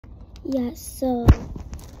Yeah, so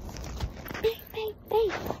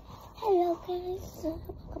bang. Hello guys, so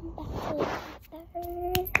welcome back to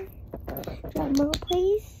another drum roll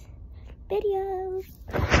please video.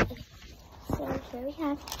 Okay, so here we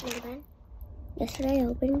have Miniman. Yesterday I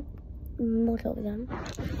opened most of them.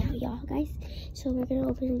 Y'all guys. So we're gonna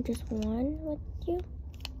open just one with you.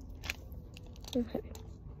 Okay.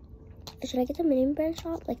 Should I get the mini brand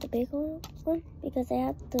shop, like the big one? Because I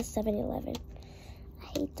have the 7-Eleven.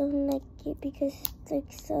 I don't like it because it's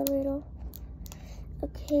like so little.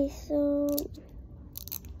 Okay, so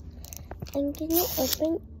I'm gonna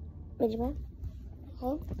open Miniman.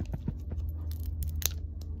 Okay.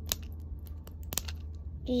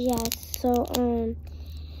 Yeah, so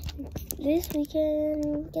this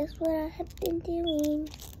weekend, guess what I have been doing?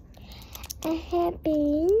 I have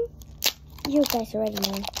been, you guys already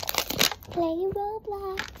know, playing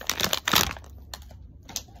Roblox.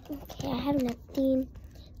 Okay, I have nothing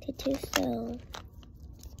to do, so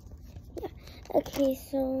yeah. Okay,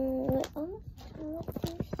 so what's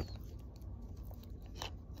this?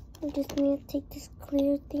 I'm just gonna take this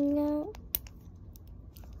clear thing out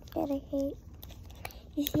that I hate.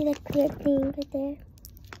 You see that clear thing right there?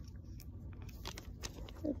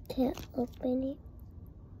 I can't open it.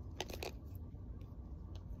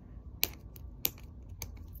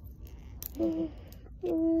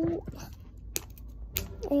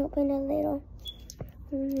 I open a little.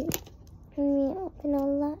 I open a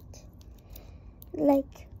lot.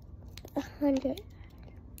 Like 100.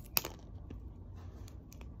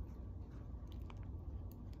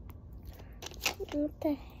 What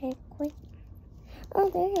the heck? Wait. Oh,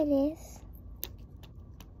 there it is.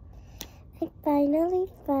 I finally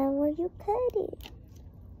found where you put it.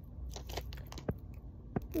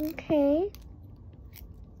 Okay.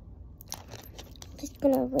 Just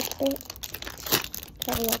gonna rip it.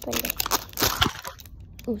 Probably open it.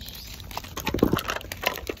 Oosh.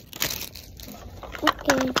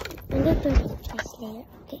 Okay. I'm gonna do this later.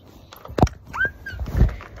 Okay.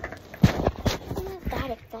 Oh, I got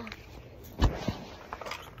it though.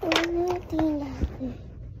 I'm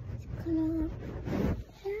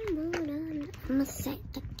gonna set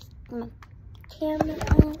my camera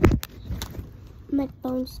on. My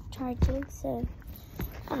phone's charging, so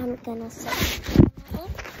I'm gonna set the camera on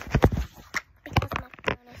because my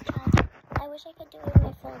phone is charging. I wish I could do it with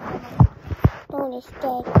my phone, but my phone is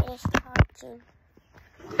dead. It is charging.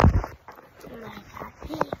 Oh my god.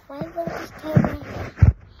 My phone is dead.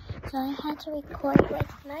 So I had to record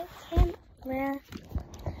with my camera.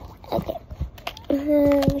 Okay.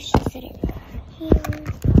 We should set it here.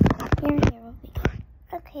 Here will be good.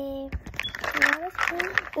 Okay. Now let's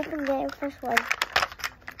open the first one.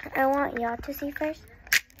 I want y'all to see first.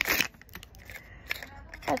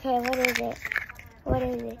 Okay, what is it? What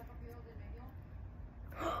is it?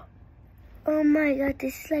 Oh my god,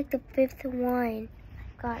 this is like the 5th one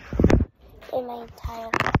I got in my entire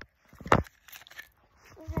life.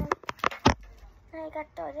 Okay. I got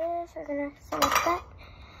this. We're gonna select that.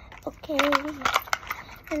 Okay.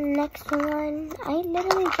 The next one, I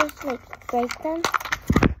literally just like break them.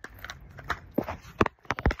 Okay.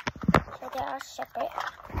 So they are separate.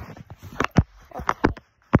 Okay.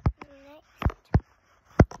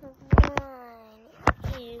 Next one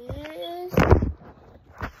is, wait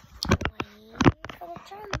for the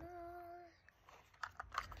drama,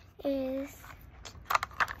 is,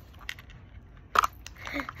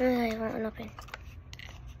 I won't open.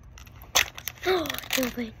 Oh, it's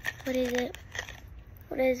open. What is it?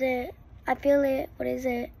 What is it? I feel it. What is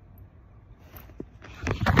it?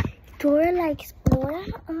 Dora la Explorer?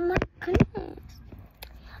 Oh my goodness.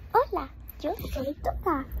 Hola, yo soy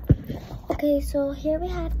Dora. Okay, so here we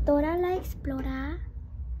have Dora la Explorer.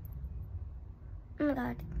 Oh my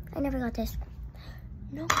god, I never got this.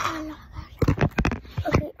 No color.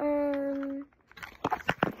 Okay,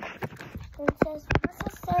 it says, vamos a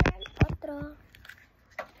hacer otro.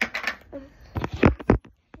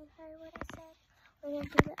 You heard what I said? We're gonna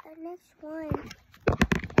do the next one.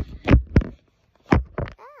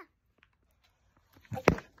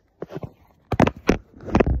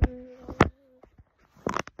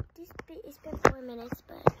 This bit has been 4 minutes,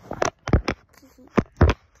 but please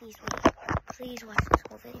wait. Please watch this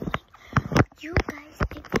whole video. You guys,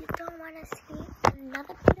 if you don't want to see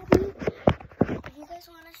another bit of me, if you guys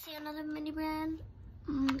want to see another mini brand,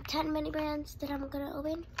 10 mini brands that I'm gonna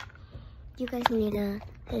open, you guys need to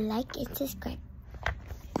like and subscribe.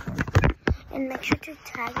 And make sure to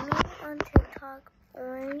tag me on TikTok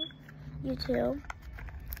or YouTube.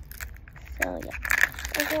 So yeah.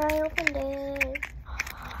 Okay, I opened it.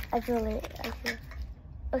 I feel it.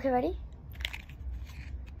 Okay, ready?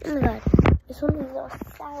 Oh my god. This one is so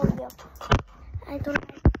sour. Dinosaurio. I don't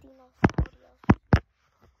like Dinosaurio.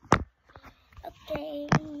 Okay,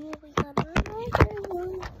 we got another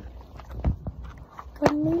one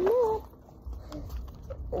coming up.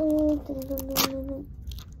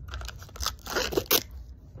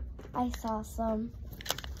 I saw some.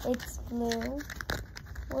 It's blue.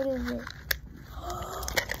 What is it?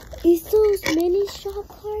 It's those mini shop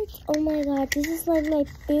cards. Oh my god, this is like my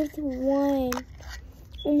fifth one.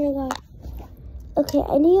 Oh my god. Okay,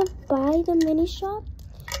 I need to buy the mini shop.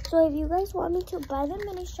 So if you guys want me to buy the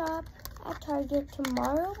mini shop at Target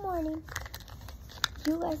tomorrow morning,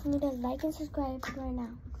 you guys need to like and subscribe right now.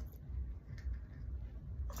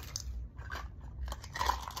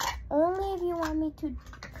 Only if you want me to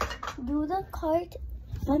do the cart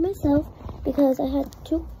by myself, because I had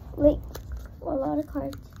a lot of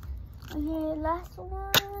cards. Okay, last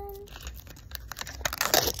one.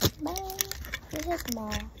 Bye. This is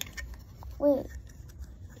small. Wait,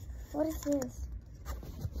 what is this?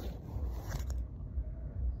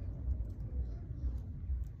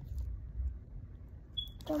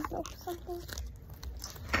 Jump up something?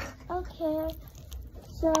 Okay,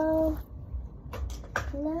 so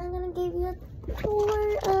now I'm gonna give you a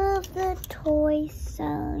tour of the toys. So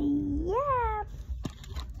yeah,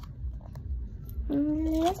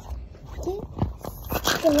 let's get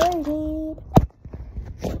started.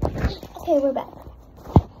 Okay, we're back.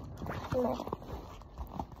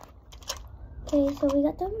 Okay, so we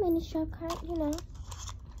got the mini shop cart, you know.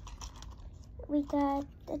 We got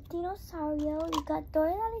the Dinosaurio. We got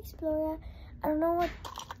Dora the Explorer. I don't know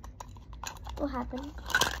what happened.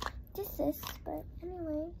 This is, but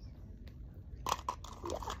anyways,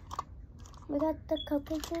 yeah. We got the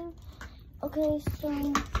cupcake thing. Okay,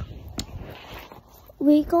 so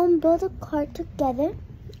we gonna build a cart together,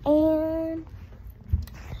 and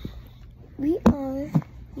you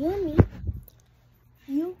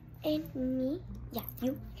and me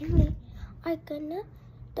are gonna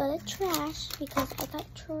do the trash, because I got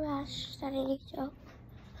trash that I need to show. Oh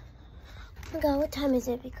my god, what time is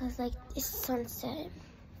it? Because like it's sunset.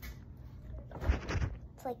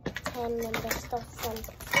 It's like 10 and there's still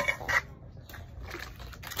sunset.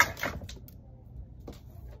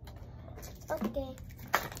 Okay.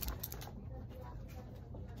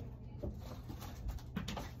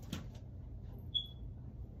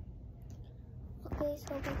 Okay,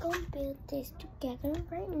 so we're gonna build this together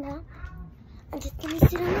right now. I'm just gonna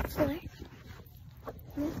sit on the floor.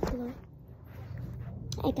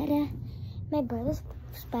 I got my brother's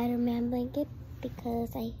Spider-Man blanket,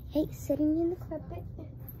 because I hate sitting in the carpet,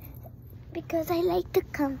 because I like the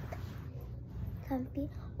comfy.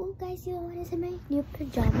 Oh guys, you know what is in my new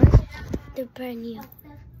pajamas? They're brand new.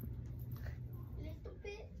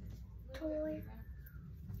 Toy.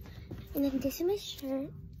 And then this is my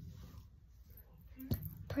shirt.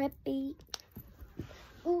 Preppy.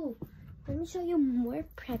 Ooh, let me show you more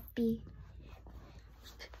preppy.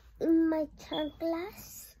 My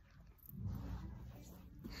sunglass.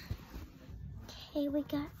 Okay, we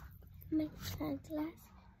got my sunglass.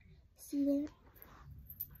 See that?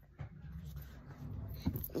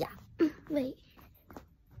 Yeah. Wait.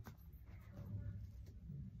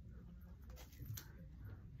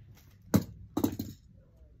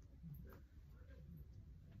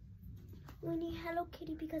 We need Hello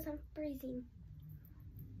Kitty because I'm freezing.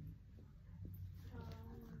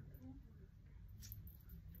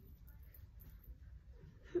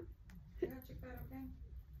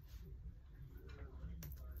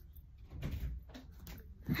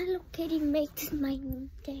 Hello Kitty makes my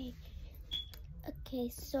day. Okay,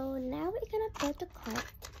 so now we're gonna build the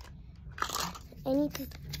cart. I need to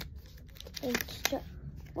extra.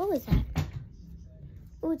 What was that?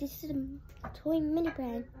 Oh, this is a toy mini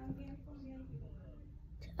brand.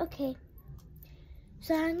 Okay,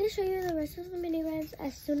 so I'm gonna show you the rest of the mini brands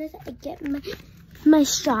as soon as I get my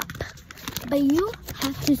shop. But you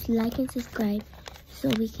have to like and subscribe so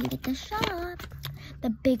we can get the shop. The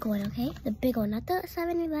big one, okay? The big one, not the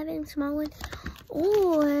 7-Eleven small one.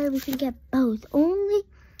 Or we can get both. Only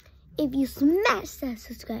if you smash that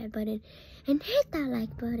subscribe button and hit that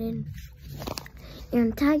like button.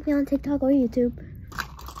 And tag me on TikTok or YouTube.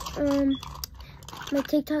 My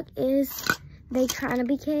TikTok is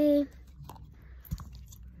BayTrynaBK.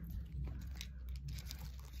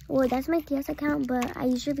 Well, that's my DS account, but I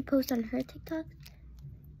usually post on her TikTok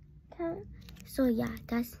account. So yeah,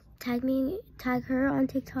 that's tag her on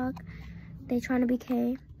TikTok,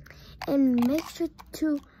 BayTrynaBK, and make sure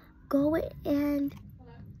to go and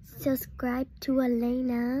subscribe to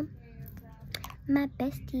Elena, my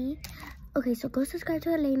bestie. Okay, so go subscribe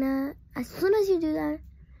to Elena. As soon as you do that,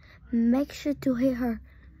 make sure to hit her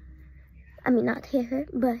I mean, not hit her,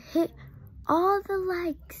 but hit all the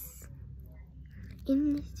likes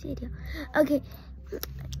in this video. Okay,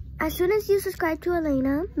 as soon as you subscribe to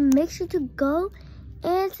Elena, make sure to go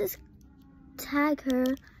and tag her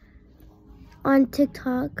on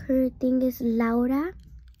TikTok. Her thing is Laura,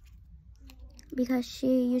 because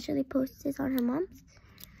she usually posts this on her mom's.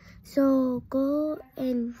 So go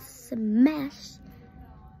and smash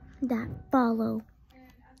that follow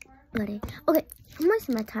button. Okay, I'm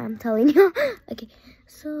wasting my time telling you. Okay,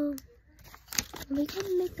 so we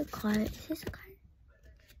can make the card. Is this a card?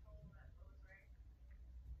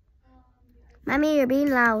 Mommy, you're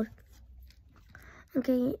being loud.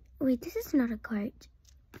 Okay, wait, this is not a cart.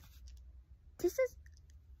 This is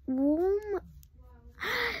Walmart.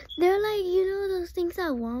 They're like, you know those things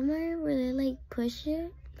at Walmart where they like push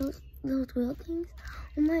it? Those wheel things?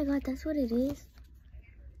 Oh my god, that's what it is.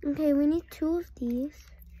 Okay, we need 2 of these.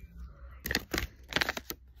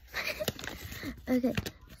 Okay,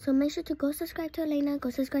 so make sure to go subscribe to Elena, go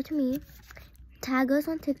subscribe to me. Tag us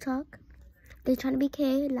on TikTok. They're trying to be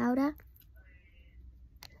K, Laura.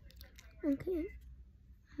 Okay.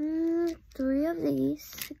 3 of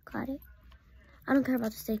these. Got it. I don't care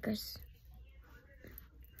about the stickers.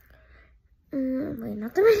 Wait,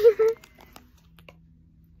 not the many.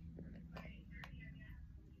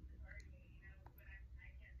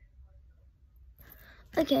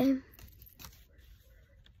 Okay.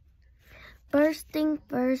 First thing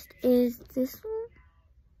first is this one.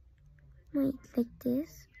 Wait, like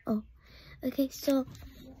this? Oh. Okay, so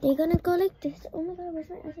they're gonna go like this. Oh my god, where's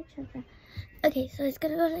my other chakra? Okay, so it's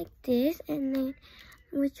gonna go like this, and then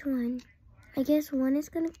which one? I guess one is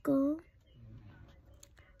gonna go.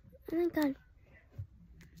 Oh my god.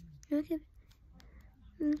 Okay.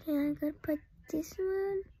 Okay, I'm gonna put this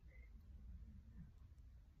one.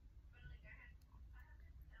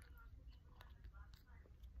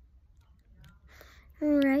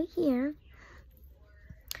 Right here.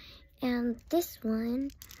 And this one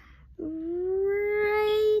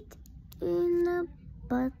right in the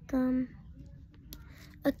bottom.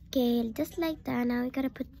 Okay, just like that. Now we gotta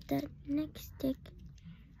put the next stick.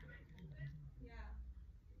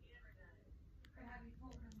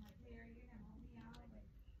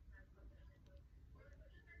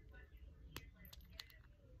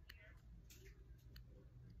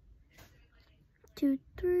 Two,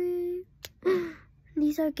 three.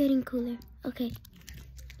 These are getting cooler. Okay.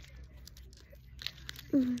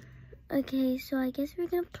 Okay, so I guess we're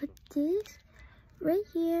gonna put this right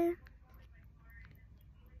here.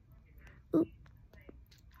 Ooh.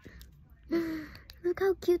 Look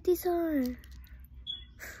how cute these are.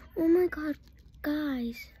 Oh my god,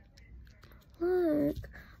 guys. Look.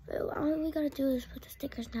 All we gotta do is put the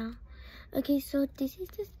stickers now. Okay, so this is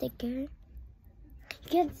the sticker. You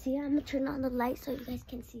can't see. I'm gonna turn on the light so you guys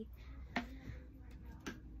can see.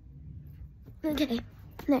 Okay,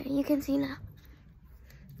 there, you can see now.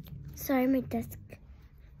 Sorry, my desk.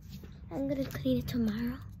 I'm gonna clean it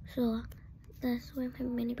tomorrow, so that's where my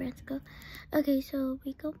mini brands go. Okay, so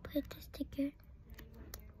we go put the sticker.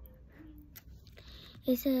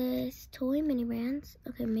 It says toy mini brands.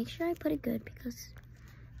 Okay, make sure I put it good because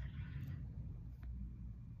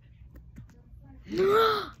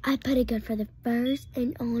I put it good for the first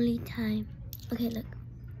and only time. Okay, look.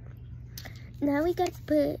 Now we gotta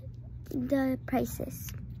put the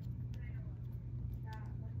prices.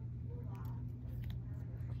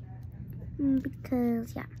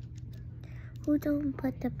 Because, yeah. Who don't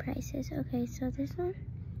put the prices? Okay, so this one.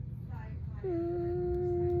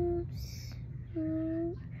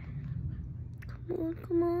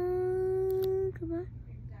 Come on.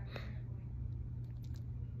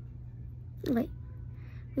 Wait,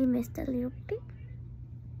 we missed a little bit.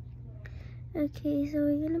 Okay, so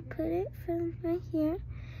we're gonna put it from right here,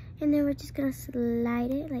 and then we're just gonna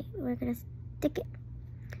slide it, like we're gonna stick it.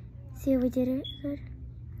 See if we did it good.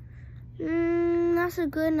 Not so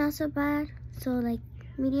good, not so bad. So like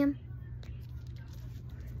medium.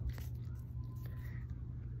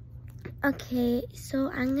 Okay,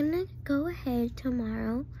 so I'm gonna go ahead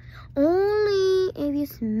tomorrow. Only if you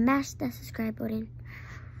smash that subscribe button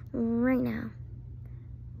right now.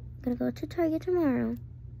 I'm gonna go to Target tomorrow.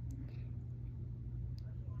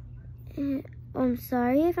 And I'm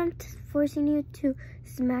sorry if I'm forcing you to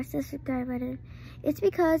smash the subscribe button. It's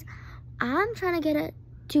because I'm trying to get it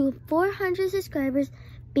to 400 subscribers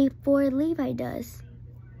before Levi does.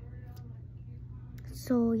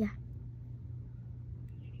 So yeah.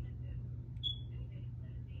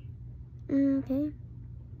 Okay.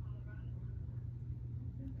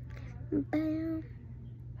 Bam.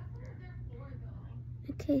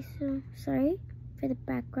 Okay, so sorry for the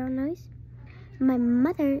background noise. my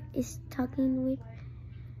mother is talking with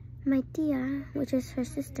my tia, which is her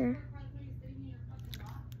sister.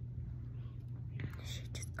 She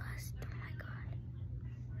just cussed. Oh my god.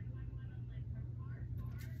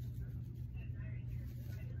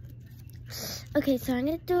 Okay, so I'm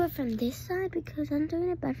gonna do it from this side because I'm doing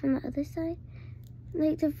it bad from the other side.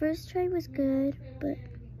 Like, the first try was good, but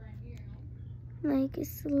like,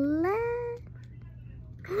 it's lag.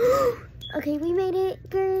 Okay, we made it.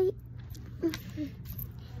 Great.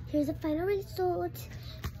 Here's the final result.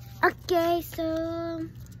 Okay, so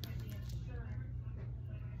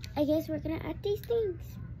I guess we're gonna add these things.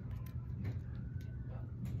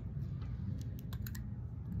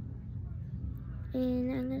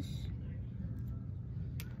 And I'm gonna,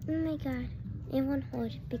 oh my god, it won't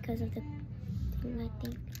hold because of the thing, I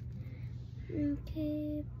think.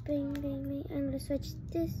 Okay, bang, bang, bang. I'm gonna switch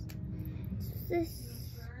this, this.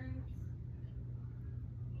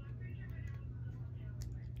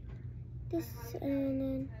 This, and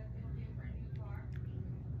then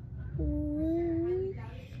woo.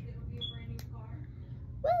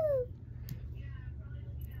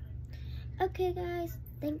 Okay guys,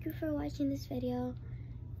 thank you for watching this video.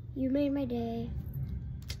 You made my day.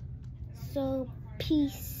 So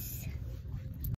peace.